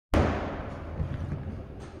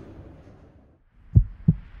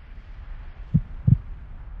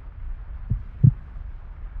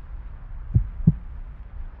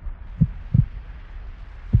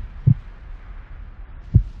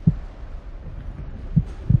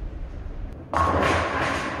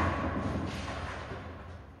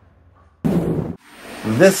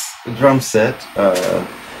this drum set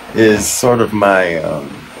is sort of my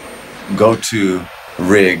go-to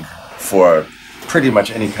rig for pretty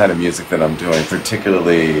much any kind of music that I'm doing,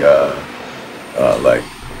 particularly like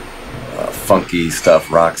funky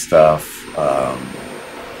stuff, rock stuff,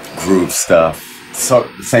 groove stuff. So,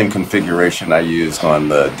 same configuration I used on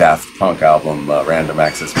the Daft Punk album, Random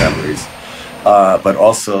Access Memories. But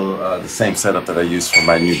also the same setup that I used for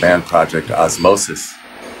my new band project, Ozmosys.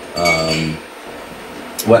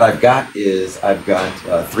 What I've got is, I've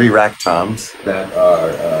got 3 rack toms that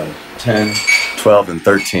are 10, 12, and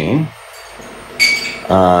 13.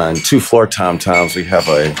 And 2 floor tom-toms. We have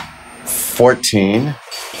a 14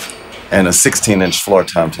 and a 16-inch floor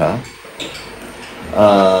tom-tom.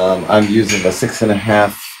 I'm using a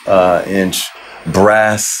 6.5 inch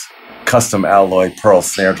brass custom alloy pearl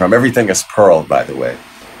snare drum. Everything is pearl, by the way.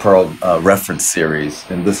 Pearl reference series.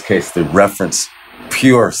 In this case, the reference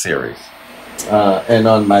pure series. And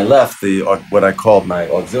on my left, the what I call my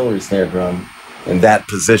auxiliary snare drum, in that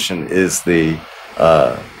position is the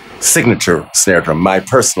signature snare drum, my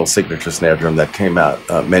personal signature snare drum that came out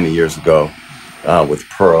many years ago with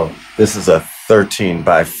pearl. This is a 13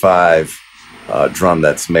 by 5 drum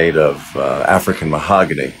that's made of African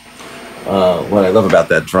mahogany. What I love about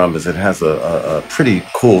that drum is it has a pretty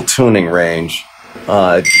cool tuning range.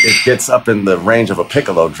 It gets up in the range of a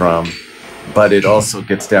piccolo drum, but it also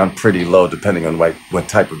gets down pretty low depending on what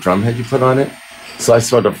type of drum head you put on it. So I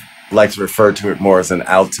sort of like to refer to it more as an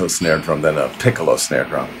alto snare drum than a piccolo snare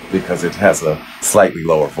drum because it has a slightly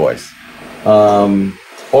lower voice.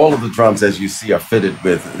 All of the drums, as you see, are fitted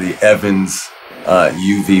with the Evans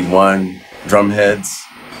UV1 drum heads,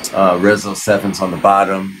 Rezo 7s on the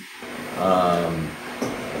bottom.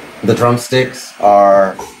 The drumsticks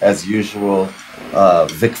are, as usual,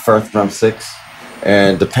 Vic Firth drumsticks.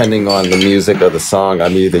 And depending on the music or the song,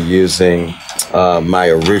 I'm either using my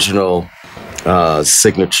original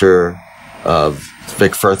signature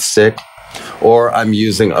Vic Firth stick, or I'm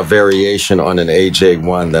using a variation on an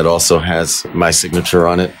AJ1 that also has my signature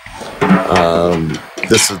on it.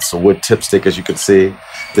 This is a wood tip stick, as you can see.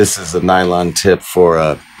 This is a nylon tip for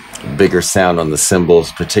a bigger sound on the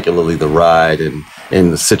cymbals, particularly the ride, and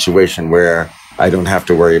in the situation where I don't have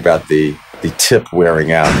to worry about the tip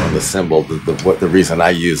wearing out on the cymbal. The reason I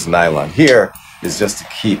use nylon here is just to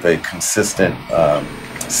keep a consistent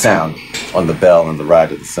sound on the bell and the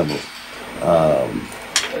ride of the cymbal.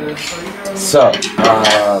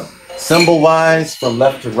 Cymbal-wise, from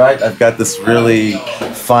left to right, I've got this really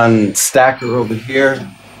fun stacker over here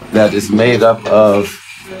that is made up of,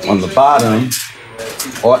 on the bottom,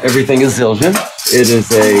 everything is Zildjian. It is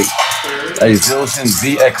a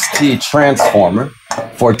Zildjian ZXT transformer,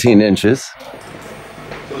 14 inches.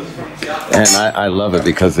 And I love it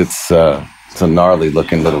because it's a gnarly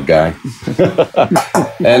looking little guy.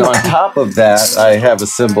 And on top of that, I have a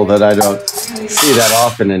cymbal that I don't see that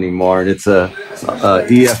often anymore. And it's a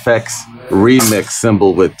EFX remix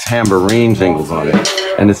cymbal with tambourine jingles on it.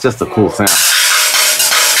 And it's just a cool sound.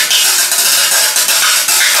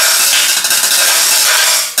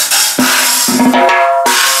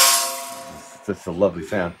 It's just a lovely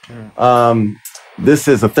sound. This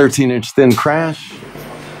is a 13-inch thin crash.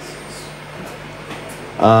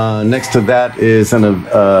 Next to that is an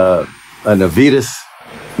Avitas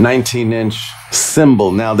 19-inch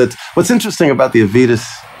cymbal. Now, what's interesting about the Avitas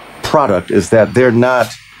product is that they're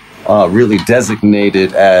not really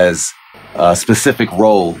designated as a specific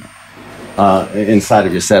role inside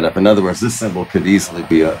of your setup. In other words, this cymbal could easily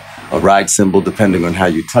be a ride cymbal depending on how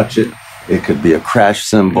you touch it. It could be a crash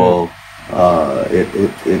cymbal.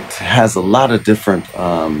 It has a lot of different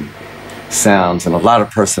sounds and a lot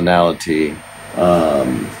of personality.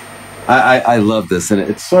 I love this, and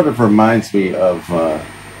it sort of reminds me of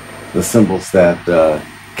the cymbals that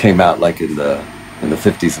came out like in the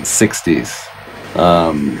 50s and 60s.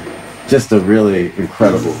 Just a really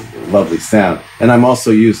incredible, lovely sound. And I'm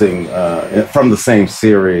also using from the same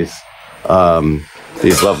series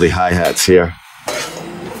these lovely hi-hats here.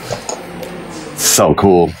 So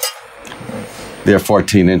cool. They're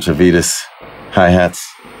 14-inch Avitas hi-hats.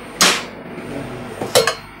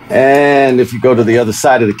 And if you go to the other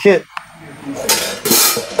side of the kit,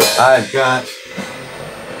 I've got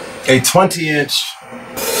a 20-inch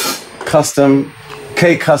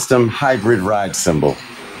K-Custom hybrid ride cymbal.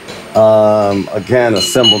 Again, a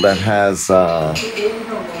cymbal that has a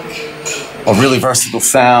really versatile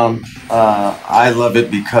sound. I love it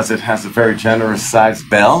because it has a very generous sized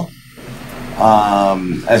bell.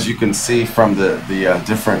 As you can see from the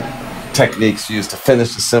different techniques used to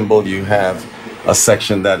finish the cymbal, you have a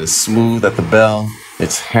section that is smooth at the bell,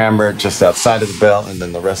 It's hammered just outside of the bell, and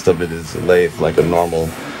then the rest of it is laid like a normal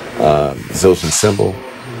Zildjian cymbal.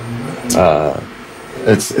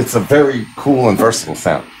 It's a very cool and versatile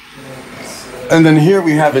sound. And then here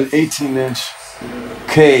we have an 18-inch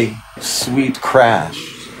K Sweet Crash.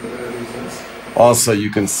 Also, you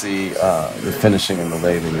can see the finishing and the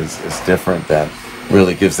lading is different. That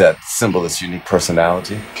really gives that cymbal its unique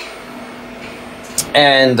personality.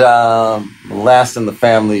 And last in the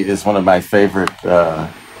family is one of my favorite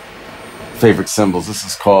cymbals. This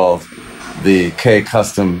is called the K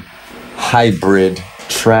Custom Hybrid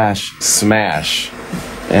Trash Smash.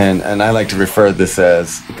 And I like to refer to this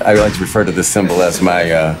cymbal as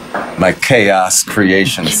my chaos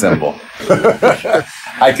creation cymbal.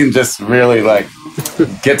 I can just really like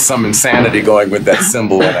get some insanity going with that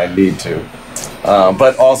cymbal when I need to.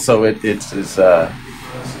 But also it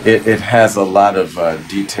has a lot of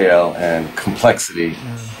detail and complexity,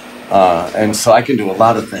 and so I can do a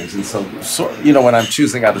lot of things. And so you know, when I'm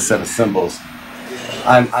choosing out a set of cymbals,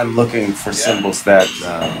 I'm looking for cymbals that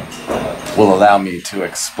will allow me to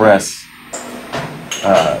express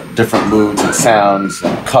different moods and sounds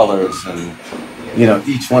and colors, and you know,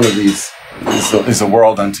 each one of these is a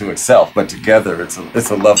world unto itself. But together, it's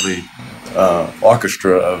a lovely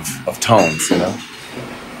orchestra of tones. You know,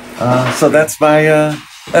 so that's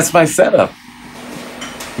my setup.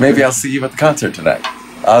 Maybe I'll see you at the concert tonight.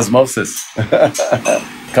 Ozmosys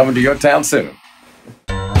coming to your town soon.